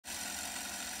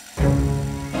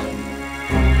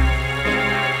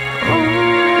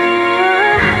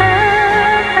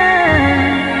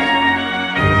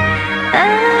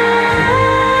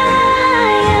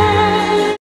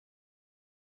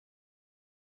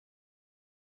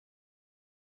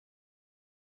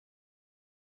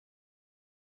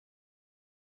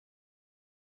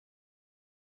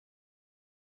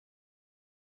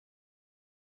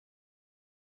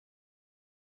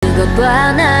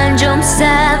봐 난 좀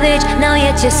savage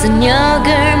너의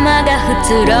채선역을 막아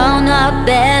흐트러 놔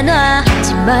빼놔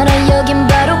하지 마라 여긴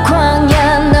바로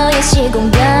광야 너의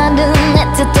시공간은 내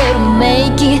뜻대로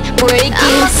make it break it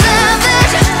I'm a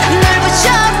savage 널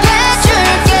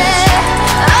부셔해줄게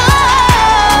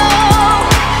oh,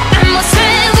 I'm a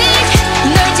savage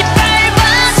널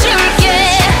짓밟아줄게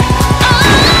oh,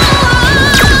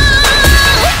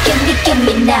 Get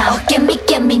me now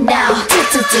Get me now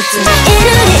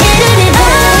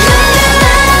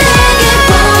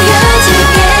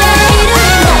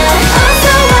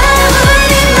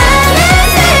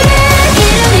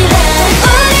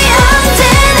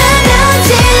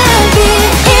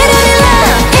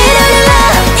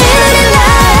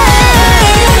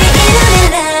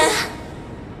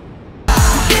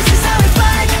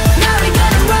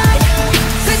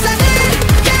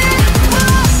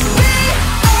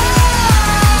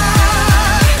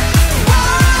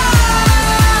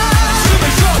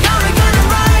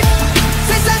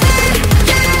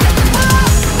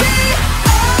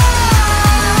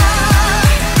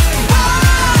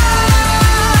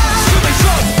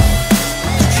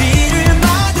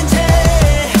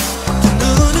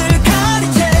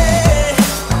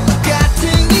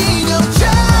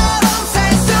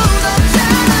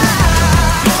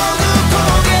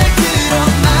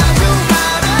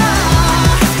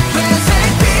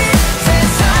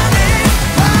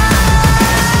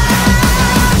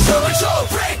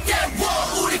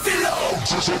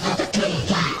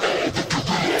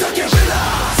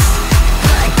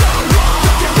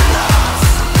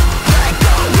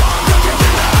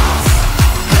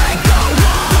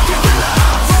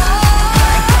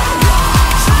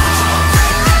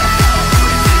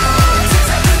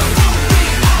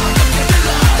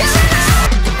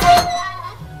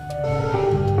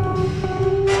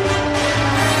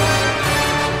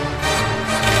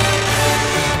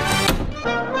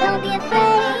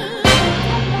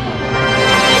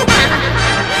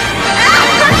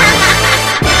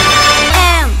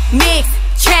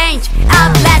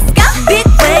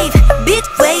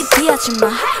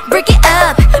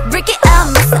Break it up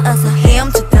어서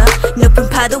헤엄쳐도 높은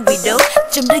파도 위로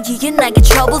좀 더 유연하게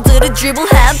트러블들을 드리블해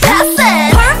pass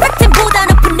it Perfect 10보다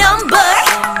높은 number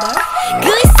그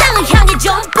이상을 향해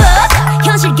jump up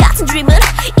현실 같은 dream은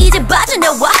이제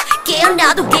빠져나와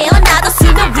깨어나도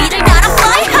수면 위를 날아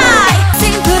fly high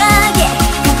심플하게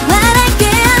말할게 I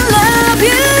love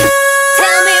you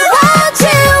Tell me what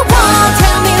you want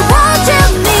Tell me what you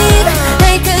need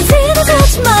내까지도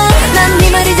좋지만 난 네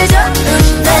말이 제일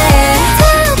좋은데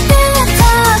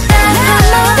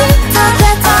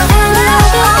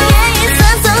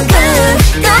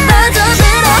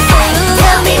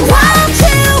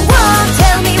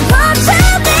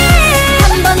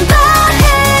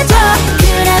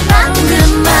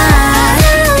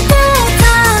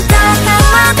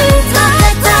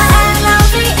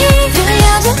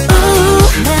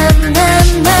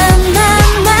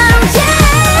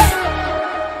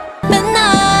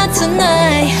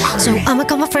So I'ma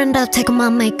call my friend up, take off my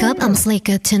makeup, I'ma sleep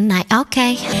good tonight,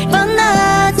 okay? But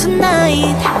not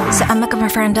tonight. So I'ma call my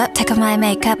friend up, take off my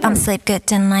makeup, I'ma sleep good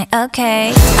tonight,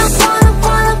 okay?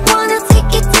 I wanna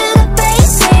take it to the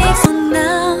basics. So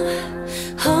now,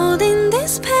 holding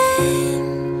this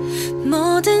pain,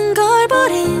 모든 걸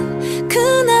버린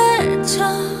그날처럼.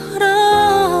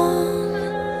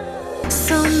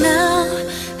 So now,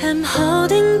 I'm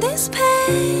holding this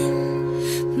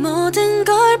pain, 모든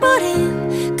걸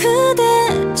버린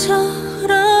그대처럼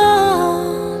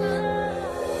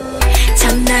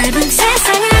참 넓은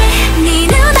세상을 네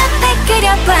눈앞에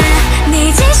그려봐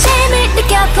네 진심을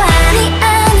느껴봐 네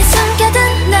안에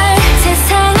숨겨둔 널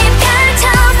세상에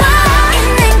펼쳐봐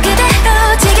있는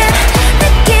그대로 지금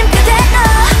느낌 그대로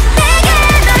내게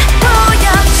널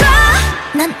보여줘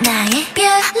넌 나의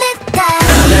별이다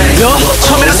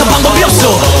처음이라서 방법이 없어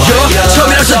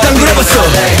처음이라서 당구해봤어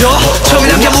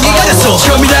처음이란 게 무기가 됐어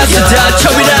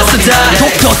처음이라서 다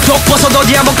독 벗어도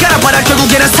어디 한번 깔아봐라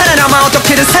결국에는 살아남아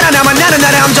어떻게든 살아남아 나는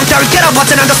나의 함정 따위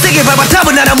깔아봤자 더 세게 밟아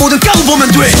답은 알아 모두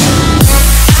까보면 돼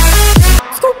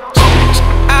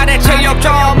아래 체력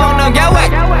좀 먹는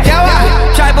계획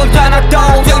잘 보잖아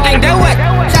또 경쟁 대회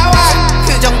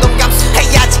그 정도 값을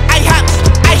해야지 I have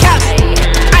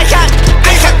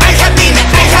니네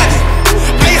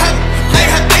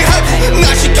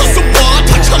나 시켰어 뭐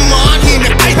다천만 니네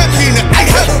I have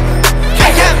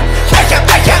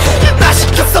나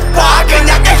시켰어 봐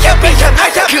그냥 I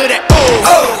have 그래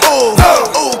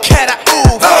오 캐라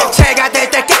오 제가 될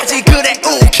때까지 그래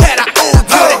오 캐라 오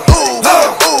그래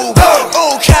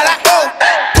오 캐라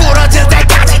오 부러질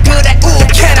때까지 그래 오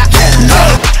캐라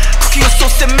쿠키였어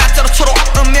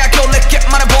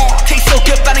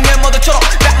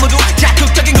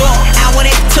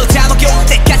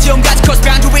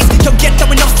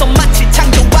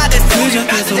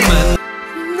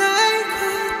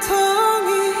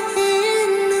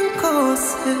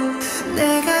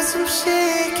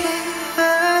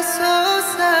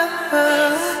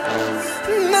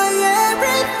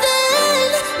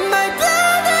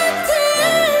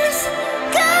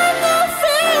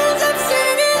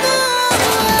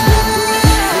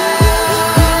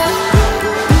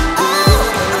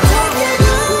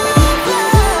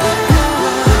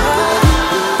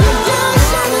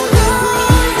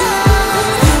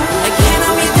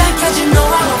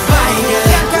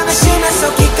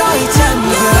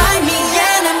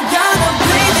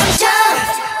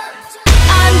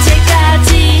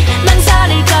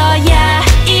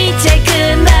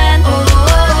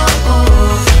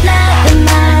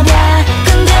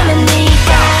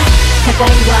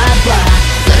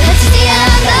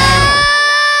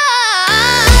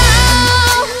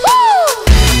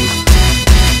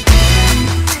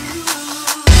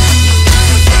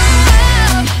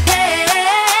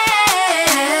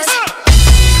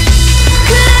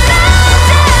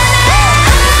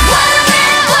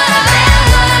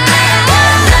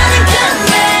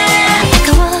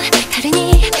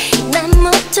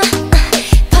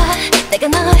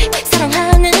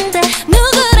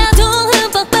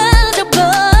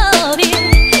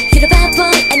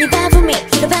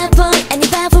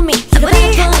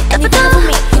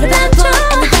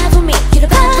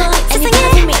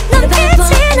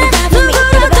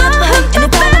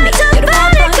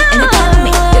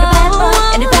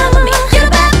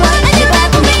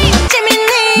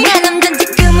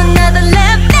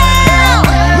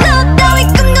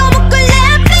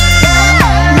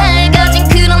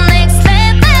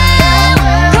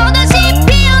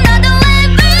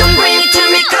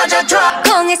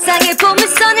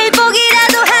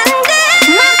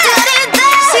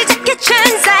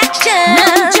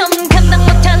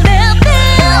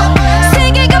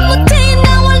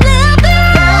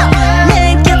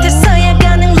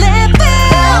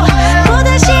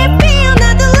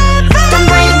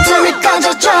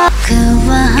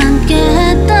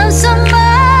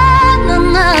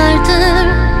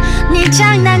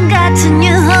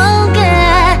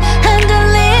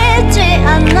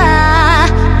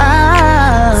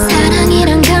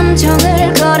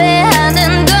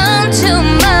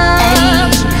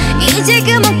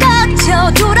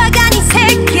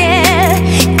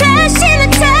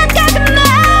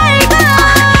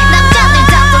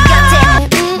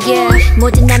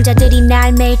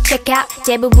check out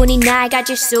대부분이 날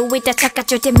가질 수 있다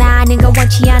착각할 때 많은 걸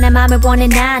원치 않아 맘을 원해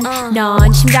난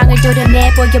넌 심장을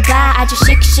도려내 보여봐 아주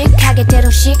씩씩하게 대로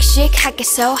씩씩하게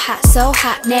so hot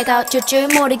내가 어쩔 줄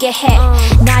모르게 해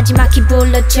나지막히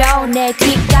불러줘 내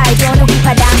귓가에 도는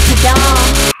휘파람 피던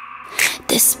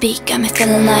This beat got me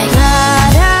feeling like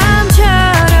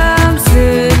바람처럼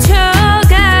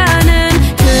스쳐가는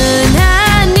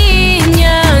흔한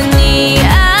인연이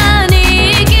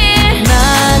아니길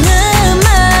많은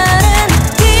말은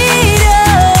필요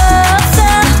없어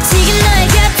지금 너의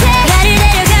곁에 나를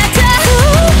데려가줘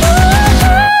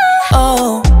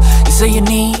Oh, you say you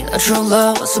need a true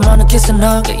love someone to kiss and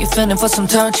hug, get you feeling for some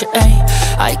touch, ayy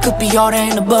I could be all that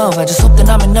and above, I just hope that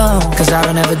I'm enough Cause I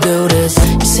don't ever do this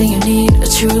You say you need a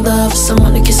true love,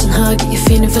 someone to kiss and hug, get you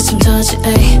feeling for some touch,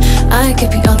 ayy I could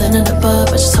be all that and above,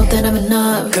 I just hope that I'm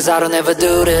enough Cause I don't ever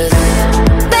do this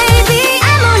Baby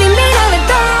아무리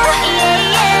밀어내도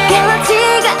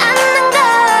변하지가 않는 건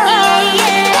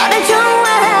너를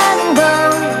좋아하는 건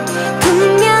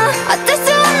분명 어쩔 수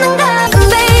없는 건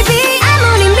Baby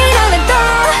아무리 밀어내도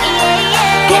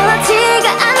변하지가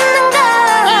않는 건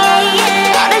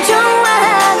너를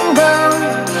좋아하는 건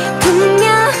분명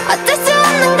어쩔 수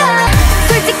없는 건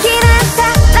솔직히 난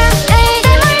사랑을 잘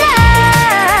몰라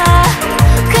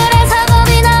그래서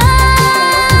겁이 나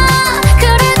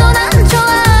그래도 난 좋아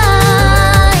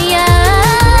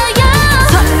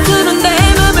서투른 내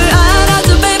맘을 알아줘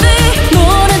baby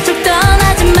모른 척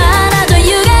떠나지 말아줘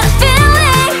You got a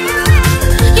feeling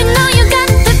You know you got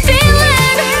the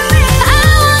feeling I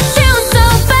want you so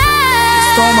bad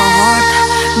Stole my heart,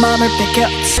 맘을 뺏겨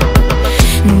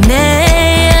내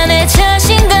안에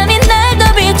자신감이 날 더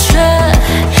비춰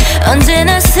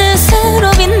언제나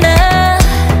스스로 빛나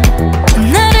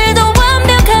나를 더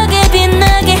완벽하게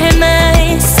빛나게 할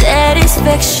my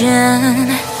satisfaction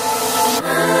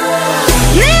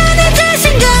내 안에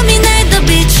자신감이 날 더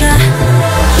비춰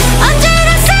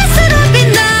언제나 스스로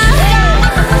빛나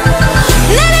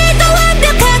나를 더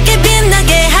완벽하게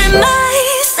빛나게 할 my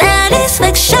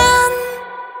satisfaction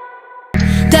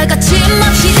다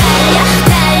거침없이 달려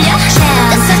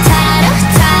딴서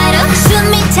타러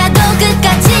숨이 차도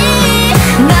끝까지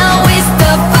Now is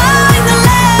the final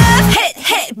lap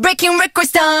Hit breaking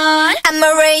records done I'm a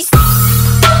race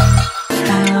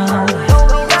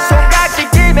손깍지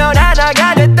끼면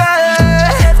하나가 됐다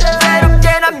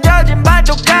새롭게 남겨진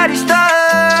반쪽짜리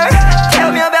star Tell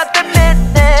me about the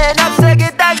minute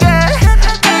앞서겠다가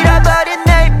잃어버린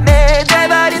nightmare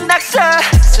돼버린 낙서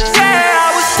Yeah, I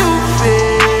was stupid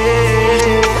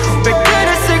왜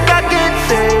그랬을까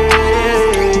그때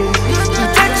이제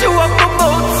추억도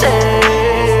못해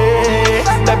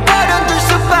날 버려둘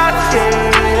수밖에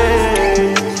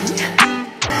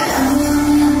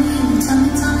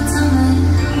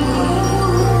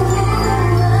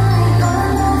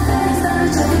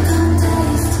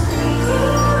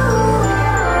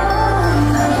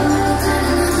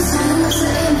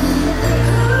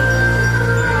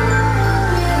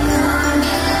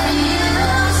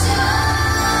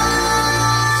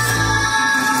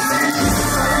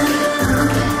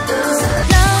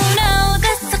No,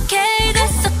 that's okay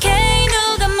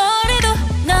누가 뭐래도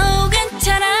No,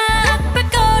 괜찮아 아플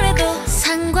거래도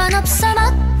상관없어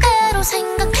멋대로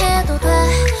생각해도 돼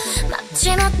막지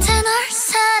못해 널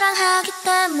사랑하기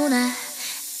때문에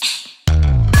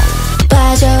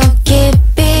빠져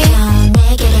깊이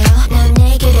넌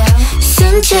내게로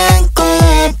숨지 않고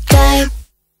내 type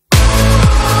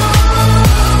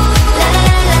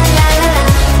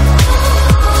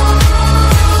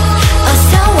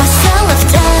let's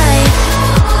dive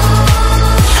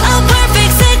A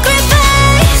perfect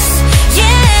sacrifice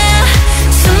Yeah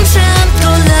숨 참고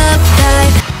love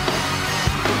dive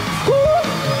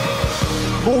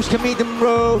무식한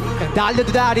믿음으로 그냥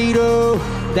달려도 다리로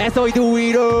내 소리도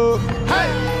위로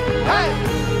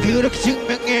그렇게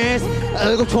증명했어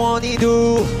얼굴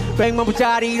 22 100만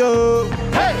불짜리로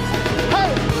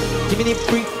지민이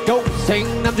free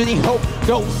동생 남준이 hope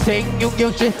동생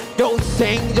윤경진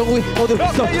동생 정우이 모두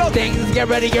so things get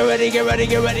ready get ready get ready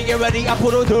get ready get ready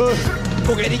앞으로 더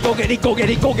고개리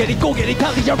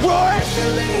달리자 roar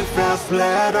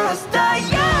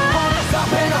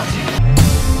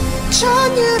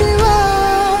전율이와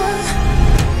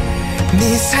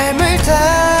네 삶을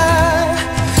다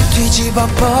뒤집어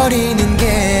버리는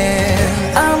게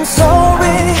I'm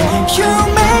sorry you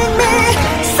make me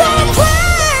so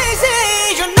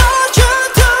crazy You know you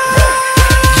do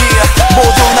Yeah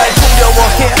모두 날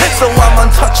두려워해 care So I'm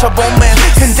untouchable man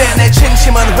근데 내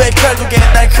진심은 왜 결국에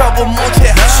날 거부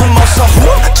못해 숨어서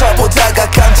저보다가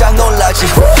깜짝 놀라지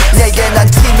내게 난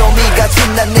티노미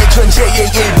같은 난 내 존재의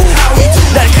일부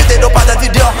날 그대로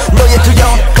받아들여 너의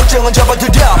두려움 걱정은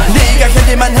접어들여 네가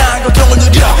견딜만한 고통을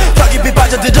누려 더 깊이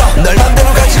빠져들어 널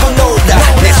맘대로 가지고 놀아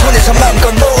내 손에서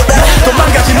맘껏 놀아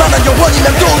도망가지만은 영원히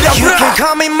난 돌려 You can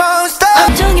call me monster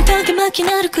온종일 벽에 막힌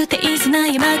하루 끝에 이제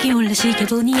나의 막이 올라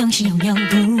시켜보니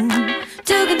영시영영부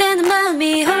두근대는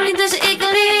마음이 홀린 듯이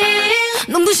이끌림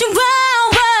눈부신 wow